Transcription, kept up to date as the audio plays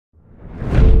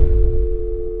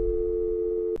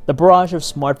The barrage of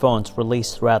smartphones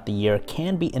released throughout the year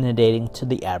can be inundating to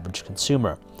the average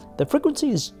consumer. The frequency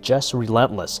is just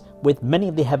relentless, with many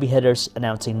of the heavy hitters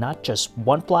announcing not just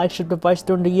one flagship device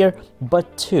during the year,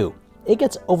 but two. It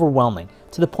gets overwhelming,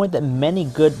 to the point that many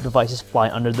good devices fly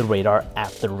under the radar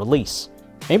after release.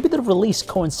 Maybe the release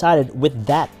coincided with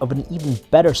that of an even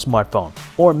better smartphone,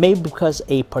 or maybe because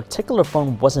a particular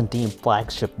phone wasn't deemed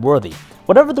flagship worthy.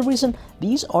 Whatever the reason,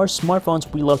 these are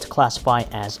smartphones we love to classify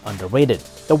as underrated,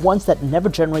 the ones that never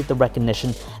generate the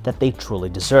recognition that they truly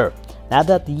deserve. Now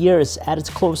that the year is at its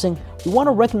closing, we want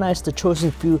to recognize the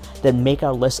chosen few that make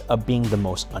our list of being the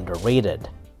most underrated.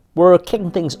 We're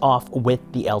kicking things off with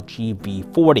the LG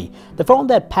V40, the phone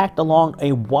that packed along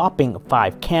a whopping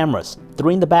 5 cameras,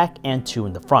 3 in the back and 2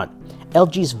 in the front.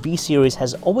 LG's V series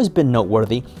has always been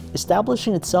noteworthy,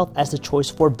 establishing itself as the choice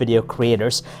for video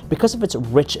creators because of its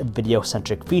rich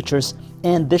video-centric features,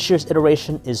 and this year's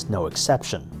iteration is no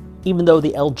exception. Even though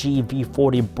the LG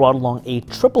V40 brought along a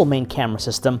triple main camera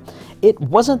system, it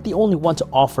wasn't the only one to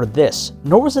offer this,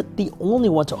 nor was it the only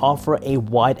one to offer a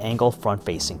wide-angle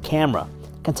front-facing camera.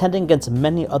 Contending against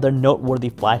many other noteworthy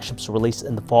flagships released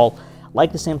in the fall,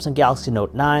 like the Samsung Galaxy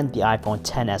Note 9, the iPhone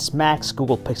XS Max,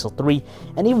 Google Pixel 3,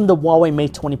 and even the Huawei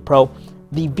Mate 20 Pro,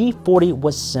 the V40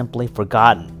 was simply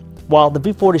forgotten. While the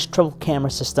V40's triple camera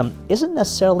system isn't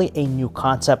necessarily a new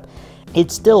concept,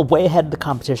 it's still way ahead of the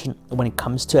competition when it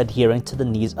comes to adhering to the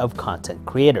needs of content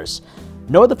creators.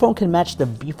 No other phone can match the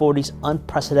V40's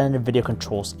unprecedented video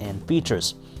controls and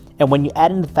features. And when you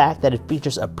add in the fact that it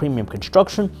features a premium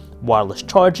construction, wireless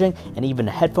charging, and even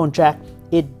a headphone jack,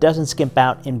 it doesn't skimp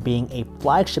out in being a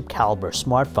flagship caliber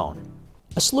smartphone.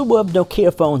 A slew of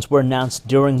Nokia phones were announced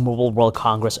during Mobile World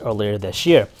Congress earlier this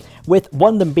year, with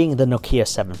one of them being the Nokia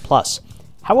 7 Plus.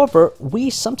 However, we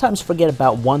sometimes forget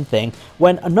about one thing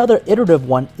when another iterative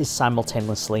one is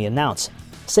simultaneously announced,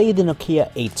 say the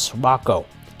Nokia 8 Sirocco.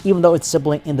 Even though its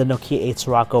sibling in the Nokia 8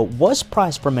 Sirocco was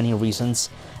prized for many reasons,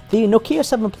 the Nokia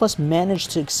 7 Plus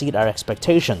managed to exceed our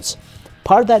expectations.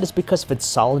 Part of that is because of its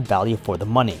solid value for the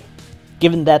money.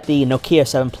 Given that the Nokia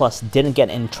 7 Plus didn't get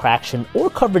any traction or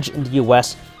coverage in the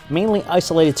US, mainly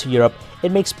isolated to Europe,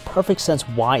 it makes perfect sense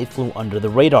why it flew under the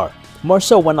radar, more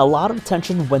so when a lot of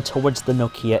attention went towards the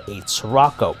Nokia 8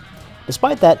 Sirocco.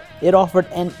 Despite that, it offered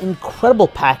an incredible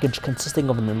package consisting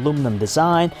of an aluminum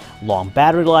design, long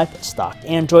battery life, stock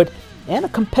Android, and a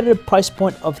competitive price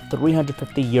point of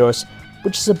 350 euros,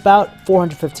 which is about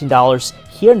 $415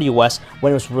 here in the US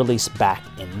when it was released back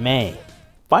in May.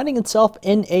 Finding itself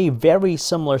in a very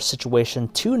similar situation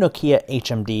to Nokia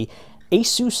HMD,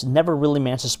 ASUS never really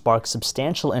managed to spark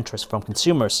substantial interest from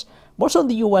consumers, more so in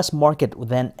the US market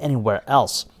than anywhere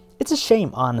else. It's a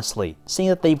shame, honestly, seeing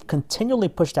that they've continually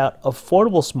pushed out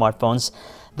affordable smartphones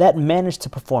that manage to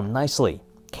perform nicely.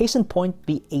 Case in point,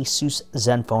 the ASUS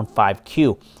ZenFone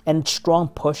 5Q, and its strong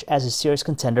push as a serious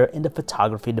contender in the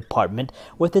photography department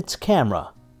with its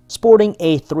camera. Sporting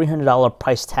a $300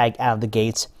 price tag out of the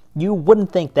gates, you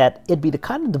wouldn't think that it'd be the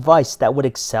kind of device that would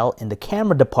excel in the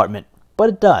camera department, but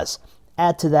it does.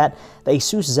 Add to that, the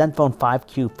ASUS ZenFone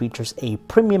 5Q features a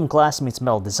premium glass meets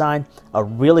metal design, a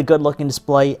really good looking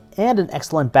display, and an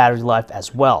excellent battery life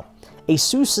as well.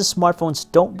 ASUS's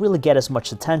smartphones don't really get as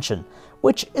much attention,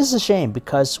 which is a shame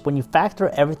because when you factor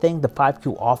everything the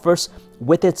 5Q offers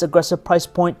with its aggressive price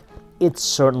point, it's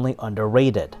certainly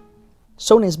underrated.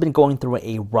 Sony has been going through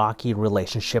a rocky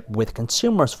relationship with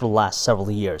consumers for the last several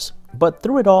years, but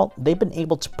through it all, they've been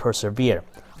able to persevere.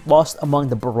 Whilst among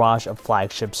the barrage of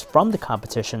flagships from the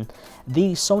competition,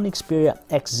 the Sony Xperia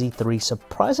XZ3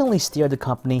 surprisingly steered the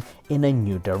company in a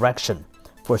new direction.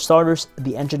 For starters,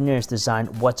 the engineers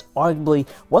designed what's arguably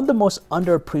one of the most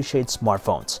underappreciated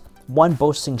smartphones, one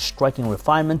boasting striking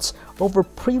refinements over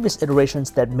previous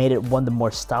iterations that made it one of the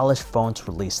more stylish phones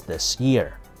released this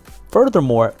year.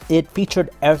 Furthermore, it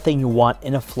featured everything you want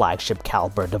in a flagship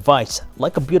caliber device,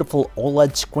 like a beautiful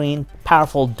OLED screen,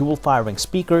 powerful dual-firing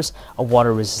speakers, a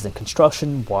water-resistant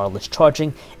construction, wireless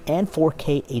charging, and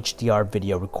 4K HDR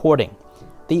video recording.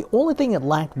 The only thing it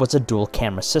lacked was a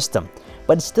dual-camera system,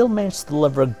 but it still managed to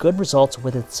deliver good results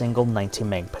with its single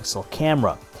 19-megapixel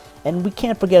camera. And we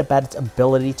can't forget about its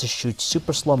ability to shoot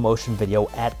super slow motion video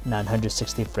at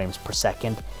 960 frames per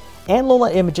second, and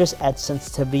low-light images at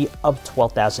sensitivity of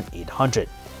 12,800.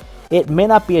 It may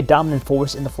not be a dominant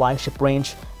force in the flagship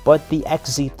range, but the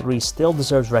XZ3 still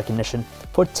deserves recognition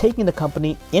for taking the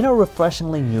company in a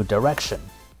refreshingly new direction.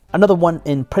 Another one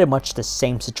in pretty much the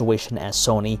same situation as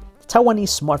Sony,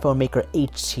 Taiwanese smartphone maker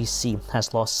HTC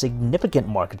has lost significant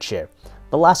market share.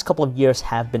 The last couple of years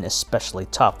have been especially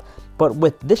tough, but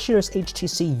with this year's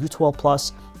HTC U12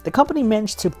 Plus, the company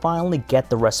managed to finally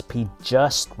get the recipe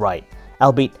just right.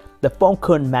 albeit the phone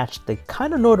couldn't match the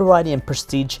kind of notoriety and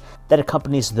prestige that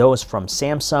accompanies those from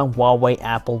Samsung, Huawei,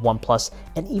 Apple, OnePlus,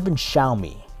 and even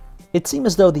Xiaomi. It seemed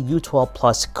as though the U12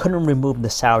 Plus couldn't remove the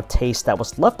sour taste that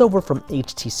was left over from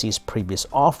HTC's previous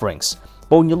offerings.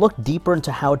 But when you look deeper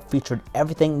into how it featured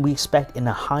everything we expect in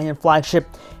a high-end flagship,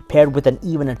 paired with an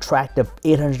even attractive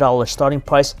 $800 starting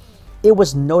price, it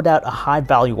was no doubt a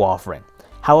high-value offering.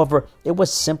 However, it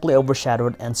was simply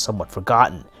overshadowed and somewhat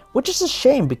forgotten, which is a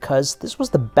shame because this was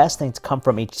the best thing to come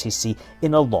from HTC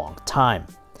in a long time.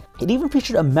 It even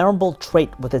featured a memorable trait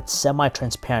with its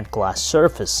semi-transparent glass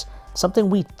surface, something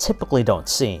we typically don't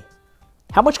see.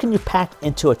 How much can you pack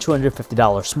into a $250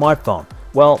 smartphone?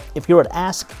 Well, if you were to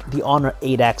ask the Honor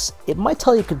 8X, it might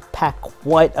tell you could pack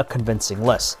quite a convincing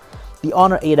list. The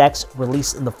Honor 8X,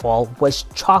 released in the fall, was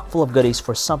chock full of goodies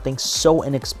for something so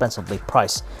inexpensively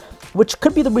priced, which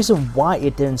could be the reason why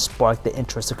it didn't spark the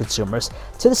interest of consumers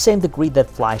to the same degree that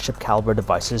flagship caliber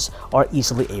devices are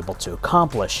easily able to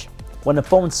accomplish. When a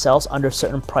phone sells under a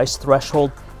certain price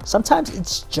threshold, sometimes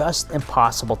it's just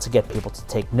impossible to get people to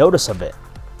take notice of it.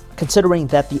 Considering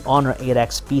that the Honor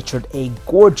 8X featured a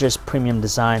gorgeous premium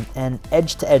design, an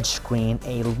edge-to-edge screen,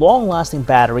 a long-lasting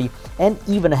battery, and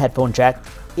even a headphone jack,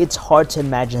 it's hard to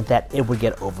imagine that it would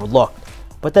get overlooked.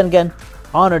 But then again,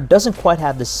 Honor doesn't quite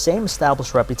have the same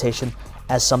established reputation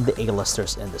as some of the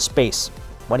A-listers in the space.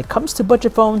 When it comes to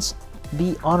budget phones,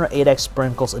 the Honor 8X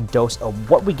sprinkles a dose of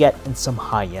what we get in some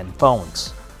high-end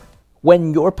phones.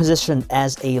 When you're positioned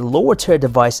as a lower-tier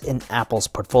device in Apple's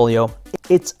portfolio,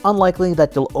 it's unlikely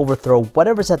that you'll overthrow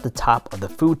whatever's at the top of the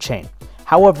food chain.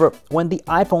 However, when the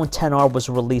iPhone XR was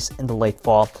released in the late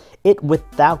fall, it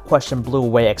without question blew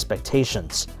away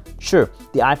expectations. Sure,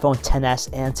 the iPhone XS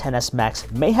and XS Max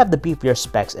may have the beefier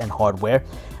specs and hardware,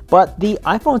 but the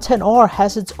iPhone XR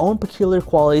has its own peculiar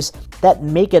qualities that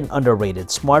make it an underrated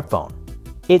smartphone.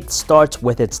 It starts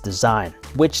with its design,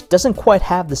 which doesn't quite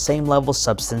have the same level of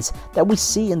substance that we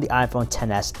see in the iPhone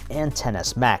XS and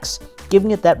XS Max,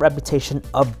 giving it that reputation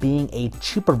of being a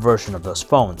cheaper version of those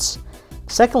phones.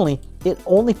 Secondly, it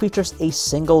only features a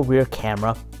single rear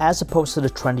camera as opposed to the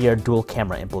trendier dual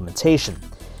camera implementation.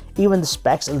 Even the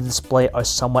specs of the display are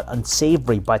somewhat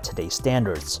unsavory by today's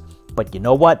standards. But you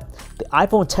know what? The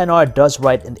iPhone XR does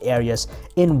right in the areas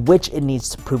in which it needs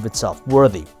to prove itself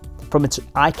worthy. From its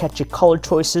eye-catching color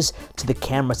choices to the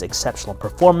camera's exceptional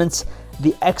performance,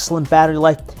 the excellent battery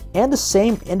life, and the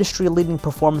same industry-leading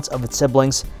performance of its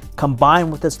siblings,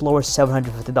 combined with its lower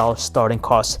 $750 starting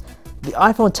cost, the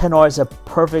iPhone XR is a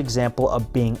perfect example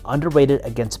of being underrated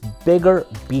against bigger,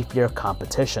 beefier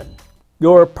competition.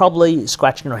 You're probably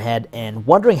scratching your head and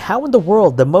wondering how in the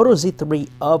world the Moto Z3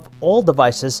 of all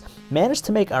devices managed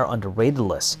to make our underrated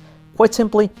list. Quite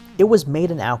simply, it was made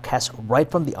an outcast right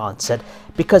from the onset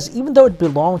because even though it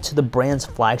belonged to the brand's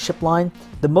flagship line,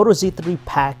 the Moto Z3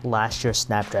 packed last year's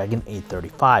Snapdragon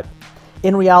 835.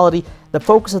 In reality, the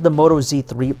focus of the Moto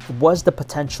Z3 was the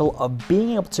potential of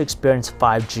being able to experience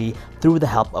 5G through the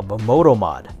help of a Moto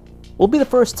mod. We'll be the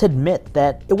first to admit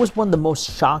that it was one of the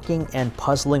most shocking and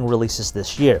puzzling releases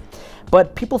this year,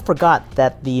 but people forgot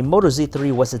that the Moto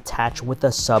Z3 was attached with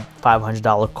a sub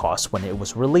 $500 cost when it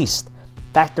was released.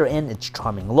 Factor in its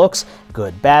charming looks,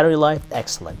 good battery life,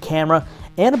 excellent camera,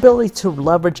 and ability to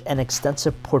leverage an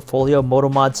extensive portfolio of Moto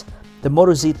mods, the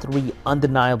Moto Z3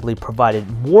 undeniably provided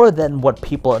more than what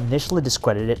people initially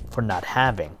discredited it for not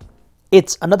having.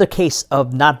 It's another case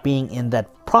of not being in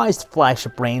that prized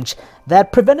flagship range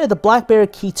that prevented the BlackBerry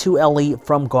Key 2 LE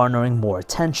from garnering more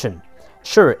attention.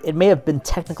 Sure, it may have been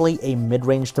technically a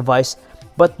mid-range device,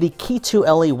 but the Key 2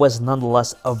 LE was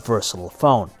nonetheless a versatile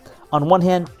phone. On one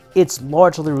hand, it's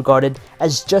largely regarded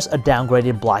as just a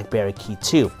downgraded BlackBerry Key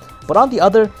 2, but on the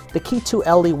other, the Key 2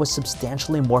 LE was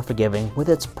substantially more forgiving with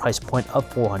its price point of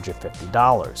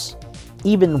 $450.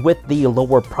 Even with the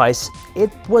lower price,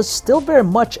 it was still very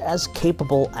much as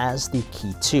capable as the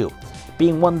Key 2.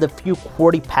 Being one of the few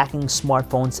QWERTY packing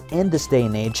smartphones in this day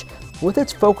and age, with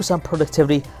its focus on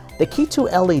productivity, the Key 2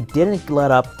 LE didn't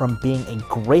let up from being a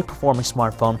great performing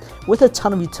smartphone with a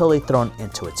ton of utility thrown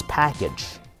into its package.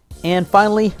 And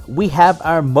finally, we have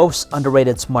our most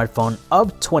underrated smartphone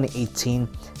of 2018.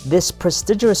 This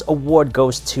prestigious award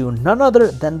goes to none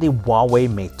other than the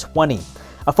Huawei Mate 20,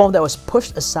 a phone that was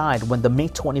pushed aside when the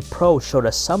Mate 20 Pro showed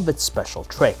us some of its special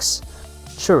tricks.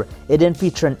 Sure, it didn't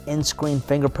feature an in-screen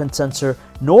fingerprint sensor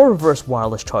nor reverse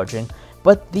wireless charging,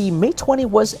 but the Mate 20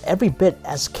 was every bit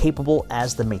as capable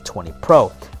as the Mate 20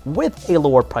 Pro, with a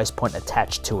lower price point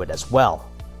attached to it as well.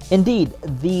 Indeed,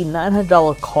 the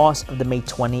 $900 cost of the Mate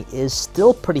 20 is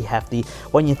still pretty hefty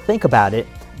when you think about it,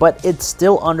 but it's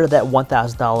still under that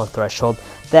 $1,000 threshold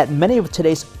that many of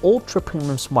today's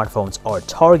ultra-premium smartphones are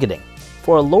targeting.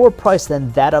 For a lower price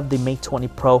than that of the Mate 20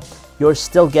 Pro, you're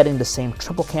still getting the same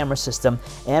triple camera system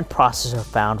and processor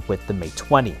found with the Mate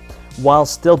 20, while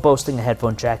still boasting a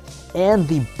headphone jack and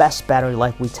the best battery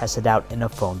life we tested out in a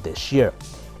phone this year.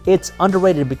 It's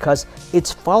underrated because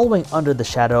it's following under the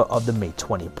shadow of the Mate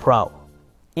 20 Pro.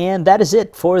 And that is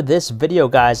it for this video,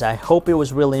 guys. I hope it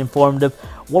was really informative.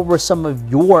 What were some of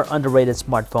your underrated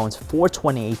smartphones for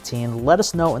 2018? Let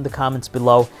us know in the comments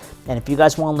below. And if you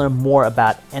guys want to learn more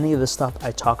about any of the stuff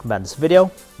I talked about in this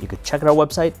video, you could check out our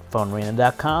website,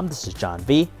 PhoneArena.com. This is John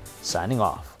V, signing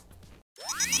off.